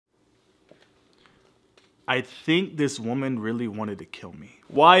I think this woman really wanted to kill me.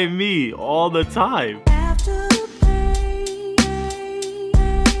 Why me all the time?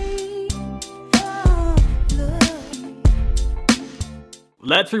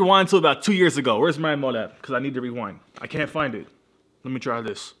 Let's rewind to about 2 years ago. Where's my remote at? Because I need to rewind. I can't find it. Let me try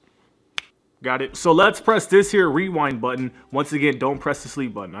this. Got it. So let's press this here rewind button. Once again, don't press the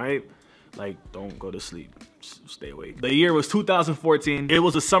sleep button, all right? Like, don't go to sleep. Just stay awake. The year was 2014. It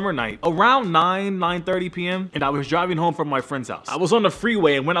was a summer night, around 9:30 p.m. and I was driving home from my friend's house. I was on the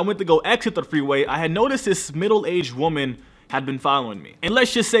freeway, and when I went to go exit the freeway, I had noticed this middle-aged woman had been following me. And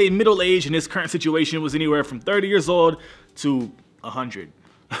let's just say middle-aged in this current situation was anywhere from 30 years old to 100.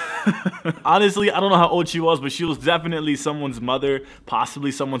 Honestly, I don't know how old she was, but she was definitely someone's mother,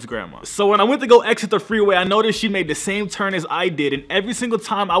 possibly someone's grandma. So when I went to go exit the freeway, I noticed she made the same turn as I did, and every single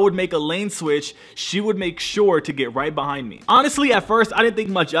time I would make a lane switch, she would make sure to get right behind me. Honestly, at first, I didn't think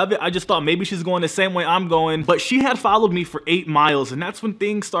much of it. I just thought maybe she's going the same way I'm going, but she had followed me for 8 miles, and that's when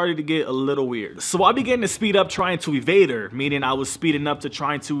things started to get a little weird. So I began to speed up trying to evade her, meaning I was speeding up to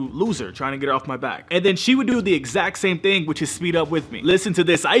trying to lose her, trying to get her off my back. And then she would do the exact same thing, which is speed up with me. Listen to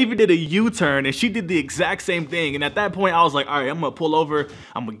this. I even did a U-turn and she did the exact same thing. And at that point, I was like, all right, I'm gonna pull over,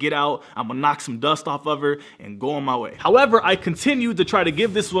 I'm gonna get out, I'm gonna knock some dust off of her and go on my way. However, I continued to try to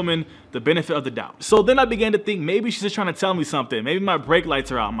give this woman the benefit of the doubt. So then I began to think maybe she's just trying to tell me something. Maybe my brake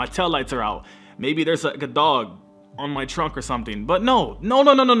lights are out, my tail lights are out. Maybe there's like a dog on my trunk or something. But no,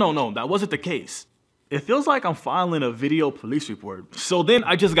 that wasn't the case. It feels like I'm filing a video police report. So then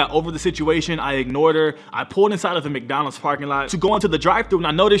I just got over the situation. I ignored her. I pulled inside of the McDonald's parking lot to go into the drive-thru, and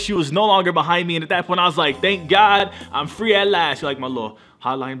I noticed she was no longer behind me. And at that point, I was like, thank God, I'm free at last. You like my little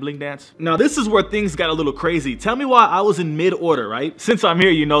hotline bling dance? Now, this is where things got a little crazy. Tell me why I was in mid-order, right? Since I'm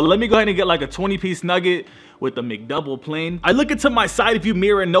here, you know, let me go ahead and get like a 20-piece nugget with the McDouble plain. I look into my side view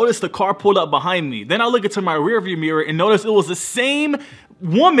mirror and notice the car pulled up behind me. Then I look into my rear view mirror and notice it was the same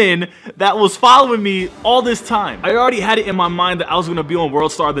woman that was following me all this time. I already had it in my mind that I was gonna be on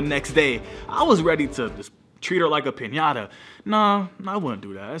World Star the next day. I was ready to just treat her like a piñata. Nah, I wouldn't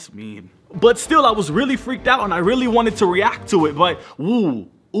do that, that's mean. But still, I was really freaked out and I really wanted to react to it, but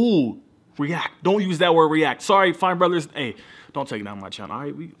react. Don't use that word react. Sorry, Fine Brothers, hey, don't take it down my channel, all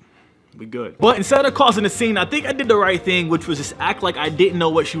right? We good. But instead of causing a scene, I think I did the right thing, which was just act like I didn't know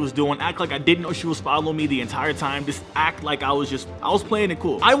what she was doing, act like I didn't know she was following me the entire time, just act like I was playing it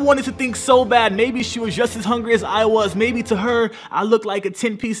cool. I wanted to think so bad, maybe she was just as hungry as I was, maybe to her, I looked like a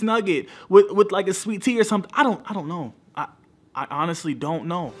 10-piece nugget with like a sweet tea or something. I don't know. I honestly don't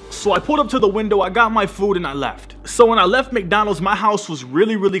know. So I pulled up to the window, I got my food, and I left. So when I left McDonald's, my house was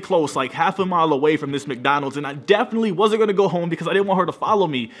really close, like half a mile away from this McDonald's, and I definitely wasn't gonna go home because I didn't want her to follow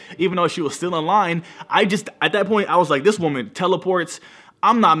me, even though she was still in line. At that point, I was like, this woman teleports,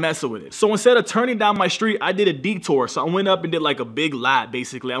 I'm not messing with it. So instead of turning down my street, I did a detour. So I went up and did like a big lap,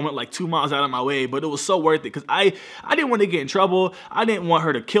 basically. I went like 2 miles out of my way, but it was so worth it because I didn't want to get in trouble. I didn't want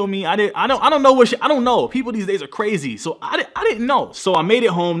her to kill me. I don't know. People these days are crazy. So I didn't know. So I made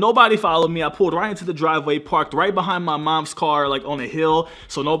it home. Nobody followed me. I pulled right into the driveway, parked right behind my mom's car, like on a hill,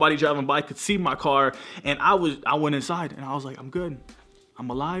 so nobody driving by could see my car. And I went inside and I was like, I'm good.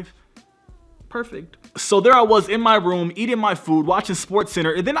 I'm alive. Perfect. So there I was in my room, eating my food, watching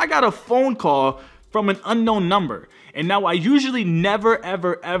SportsCenter, and then I got a phone call from an unknown number. And now I usually never,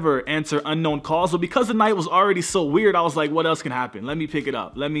 ever answer unknown calls, but because the night was already so weird, I was like, what else can happen? Let me pick it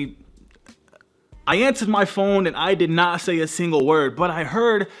up. I answered my phone and I did not say a single word, but I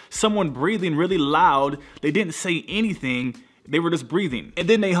heard someone breathing really loud. They didn't say anything. They were just breathing. And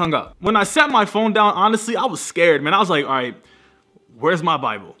then they hung up. When I set my phone down, honestly, I was scared, man. I was like, all right, where's my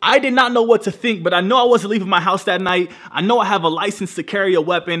Bible? I did not know what to think, but I know I wasn't leaving my house that night. I know I have a license to carry a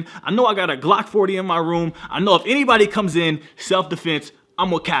weapon. I know I got a Glock 40 in my room. I know if anybody comes in, self-defense, I'm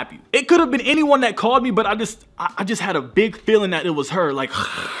gonna cap you. It could have been anyone that called me, but I just had a big feeling that it was her, like.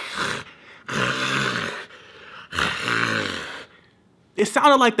 It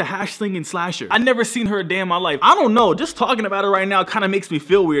sounded like the hash slinging slasher. I never seen her a day in my life. I don't know, just talking about it right now kind of makes me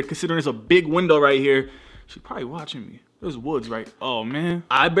feel weird considering there's a big window right here. She's probably watching me. There's woods, right? Oh, man.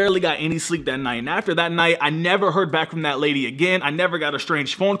 I barely got any sleep that night. And after that night, I never heard back from that lady again. I never got a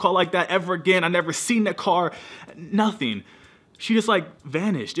strange phone call like that ever again. I never seen that car. Nothing. She just, like,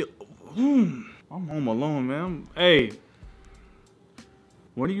 vanished. I'm home alone, man. Hey.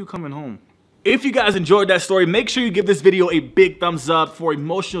 When are you coming home? If you guys enjoyed that story, make sure you give this video a big thumbs up for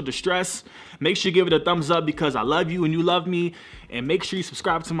emotional distress. Make sure you give it a thumbs up because I love you and you love me. And make sure you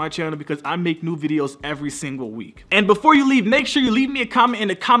subscribe to my channel because I make new videos every single week. And before you leave, make sure you leave me a comment in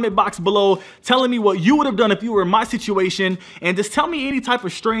the comment box below telling me what you would have done if you were in my situation. And just tell me any type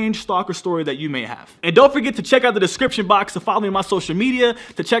of strange stalker story that you may have. And don't forget to check out the description box to follow me on my social media,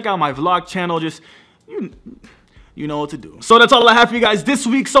 to check out my vlog channel. Just, you know what to do. So that's all I have for you guys this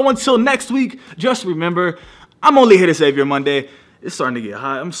week. So until next week, just remember, I'm only here to save your Monday. It's starting to get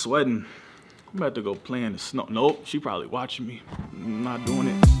hot. I'm sweating. I'm about to go play in the snow. Nope, she probably watching me. I'm not doing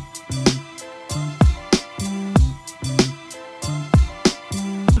it.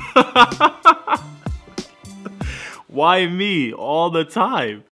 Why me all the time?